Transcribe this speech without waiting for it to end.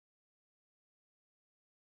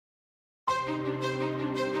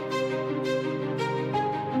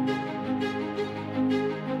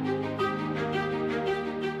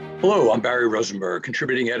Hello, I'm Barry Rosenberg,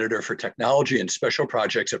 contributing editor for technology and special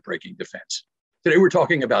projects at Breaking Defense. Today, we're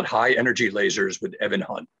talking about high energy lasers with Evan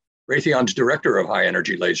Hunt, Raytheon's director of high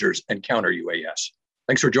energy lasers and Counter-UAS.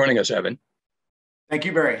 Thanks for joining us, Evan. Thank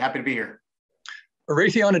you, Barry. Happy to be here.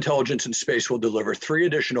 Raytheon Intelligence and Space will deliver 3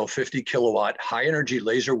 additional 50 kilowatt high energy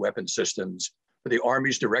laser weapon systems for the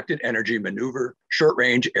Army's Directed Energy Maneuver Short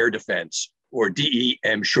Range Air Defense, or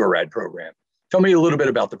DEM SHORAD program. Tell me a little bit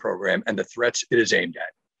about the program and the threats it is aimed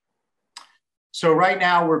at. So right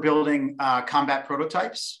now we're building combat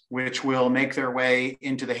prototypes, which will make their way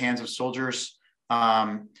into the hands of soldiers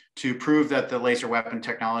to prove that the laser weapon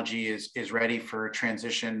technology is ready for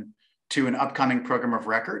transition to an upcoming program of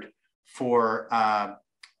record for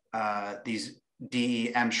these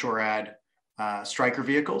DEM SHORAD Stryker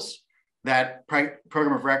vehicles. That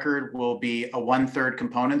program of record will be a 1/3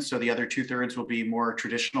 component, so the other 2/3 will be more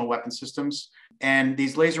traditional weapon systems. And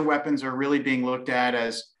these laser weapons are really being looked at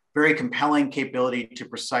as very compelling capability to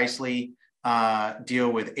precisely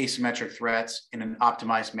deal with asymmetric threats in an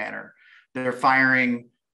optimized manner. They're firing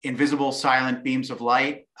invisible silent beams of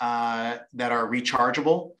light that are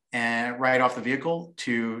rechargeable and right off the vehicle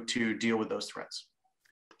to deal with those threats.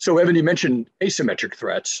 So Evan, you mentioned asymmetric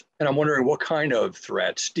threats, and I'm wondering what kind of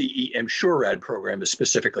threats DEM SHORAD program is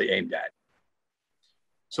specifically aimed at.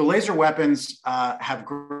 So laser weapons have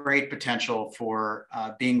great potential for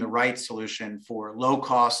being the right solution for low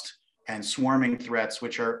cost and swarming threats,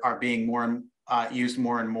 which are being used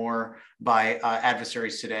more and more by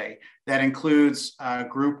adversaries today. That includes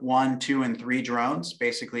group 1, 2, and 3 drones,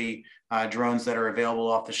 basically drones that are available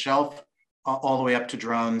off the shelf, all the way up to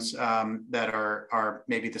drones that are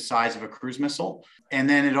maybe the size of a cruise missile. And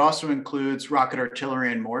then it also includes rocket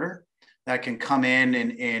artillery and mortar that can come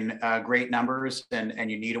in great numbers,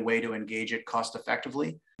 and you need a way to engage it cost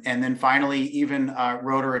effectively. And then finally, even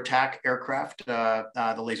rotor attack aircraft,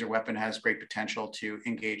 the laser weapon has great potential to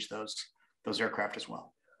engage those aircraft as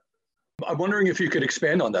well. I'm wondering if you could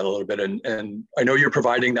expand on that a little bit. And I know you're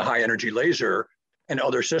providing the high energy laser and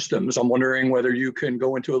other systems. I'm wondering whether you can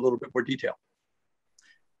go into a little bit more detail.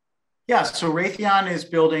 Yeah, so Raytheon is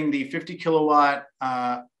building the 50 kilowatt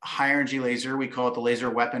high energy laser. We call it the laser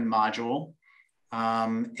weapon module.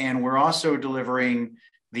 And we're also delivering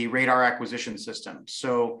the radar acquisition system.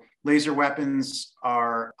 So laser weapons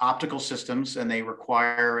are optical systems, and they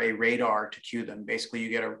require a radar to cue them. Basically, you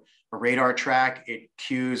get a radar track, it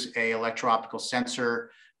cues a electro-optical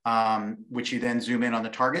sensor, which you then zoom in on the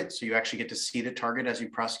target. So you actually get to see the target as you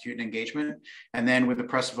prosecute an engagement. And then with the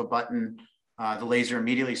press of a button, the laser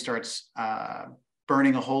immediately starts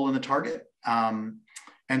burning a hole in the target.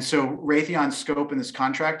 And so Raytheon's scope in this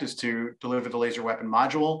contract is to deliver the laser weapon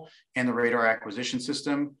module and the radar acquisition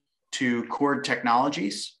system to Cord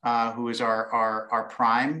Technologies, who is our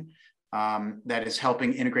prime that is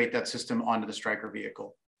helping integrate that system onto the Stryker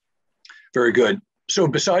vehicle. Very good. So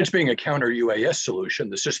besides being a counter-UAS solution,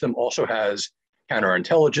 the system also has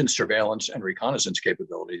counterintelligence, surveillance, and reconnaissance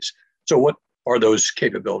capabilities. So what are those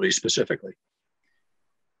capabilities specifically?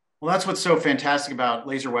 Well, that's what's so fantastic about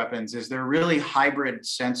laser weapons is they're really hybrid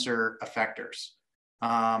sensor effectors.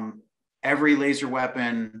 Every laser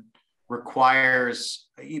weapon requires,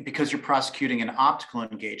 because you're prosecuting an optical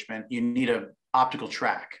engagement, you need an optical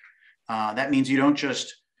track. That means you don't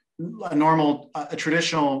just, a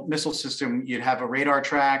traditional missile system, you'd have a radar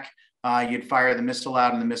track, you'd fire the missile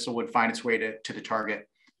out and the missile would find its way to the target.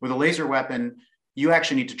 With a laser weapon, you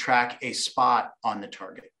actually need to track a spot on the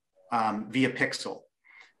target via pixel.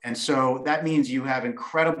 And so that means you have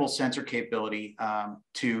incredible sensor capability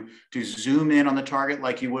to zoom in on the target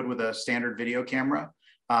like you would with a standard video camera,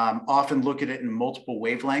 often look at it in multiple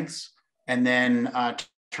wavelengths, and then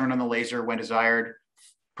turn on the laser when desired,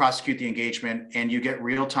 prosecute the engagement, and you get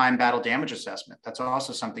real-time battle damage assessment. That's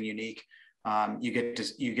also something unique. You get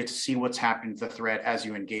to see what's happening to the threat as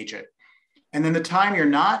you engage it. And then the time you're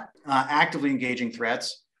not actively engaging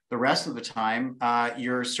threats, the rest of the time,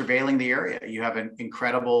 you're surveilling the area. You have an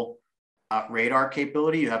incredible radar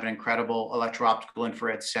capability. You have an incredible electro-optical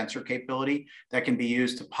infrared sensor capability that can be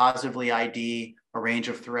used to positively ID a range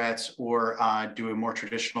of threats or do a more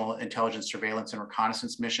traditional intelligence, surveillance, and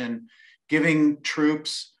reconnaissance mission, giving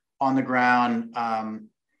troops on the ground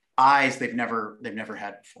eyes they've never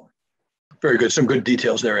had before. Very good. Some good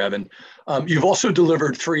details there, Evan. You've also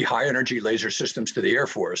delivered 3 high-energy laser systems to the Air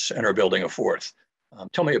Force and are building a 4th.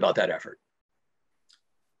 Tell me about that effort.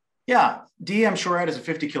 Yeah, DEM SHORAD is a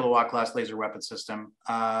 50 kilowatt class laser weapon system.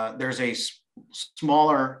 There's a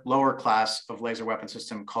smaller, lower class of laser weapon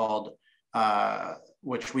system called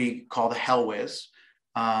which we call the Hellwiz.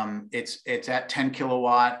 It's at 10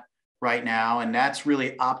 kilowatt right now, and that's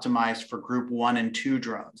really optimized for group 1 and 2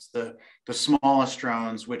 drones, the smallest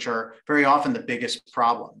drones, which are very often the biggest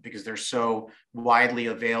problem because they're so widely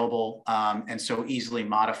available and so easily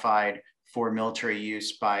modified for military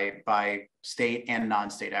use by state and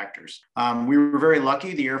non-state actors. We were very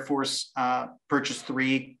lucky. The Air Force purchased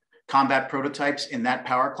 3 combat prototypes in that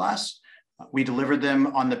power class. We delivered them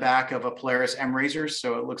on the back of a Polaris M-Razor,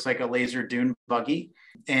 so it looks like a laser dune buggy.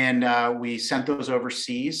 And we sent those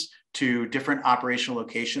overseas to different operational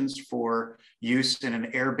locations for use in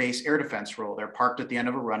an air-based air defense role. They're parked at the end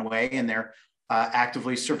of a runway, and they're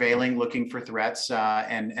actively surveilling, looking for threats,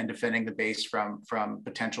 and defending the base from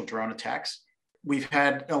potential drone attacks. We've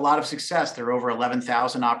had a lot of success. There are over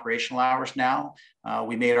 11,000 operational hours now.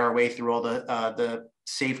 We made our way through all the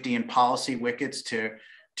safety and policy wickets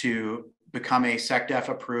to become a SecDef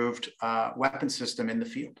approved weapon system in the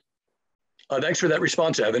field. Thanks for that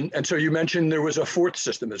response, Evan. And so you mentioned there was a 4th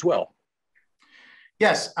system as well.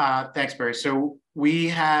 Yes, thanks, Barry. So we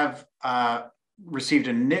have received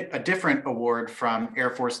a different award from Air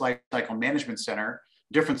Force Lifecycle Management Center,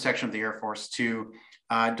 different section of the Air Force, to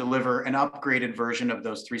deliver an upgraded version of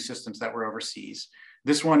those 3 systems that were overseas.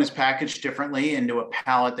 This one is packaged differently into a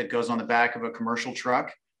pallet that goes on the back of a commercial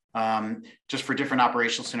truck. Just for different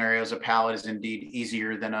operational scenarios, a pallet is indeed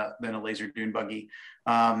easier than a laser dune buggy.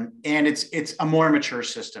 And it's a more mature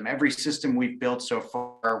system. Every system we've built so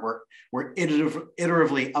far, we're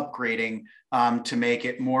iteratively upgrading to make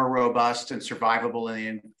it more robust and survivable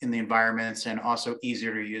in the environments, and also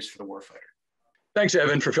easier to use for the warfighter. Thanks,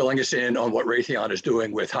 Evan, for filling us in on what Raytheon is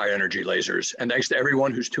doing with high energy lasers. And thanks to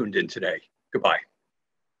everyone who's tuned in today. Goodbye.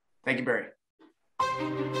 Thank you, Barry.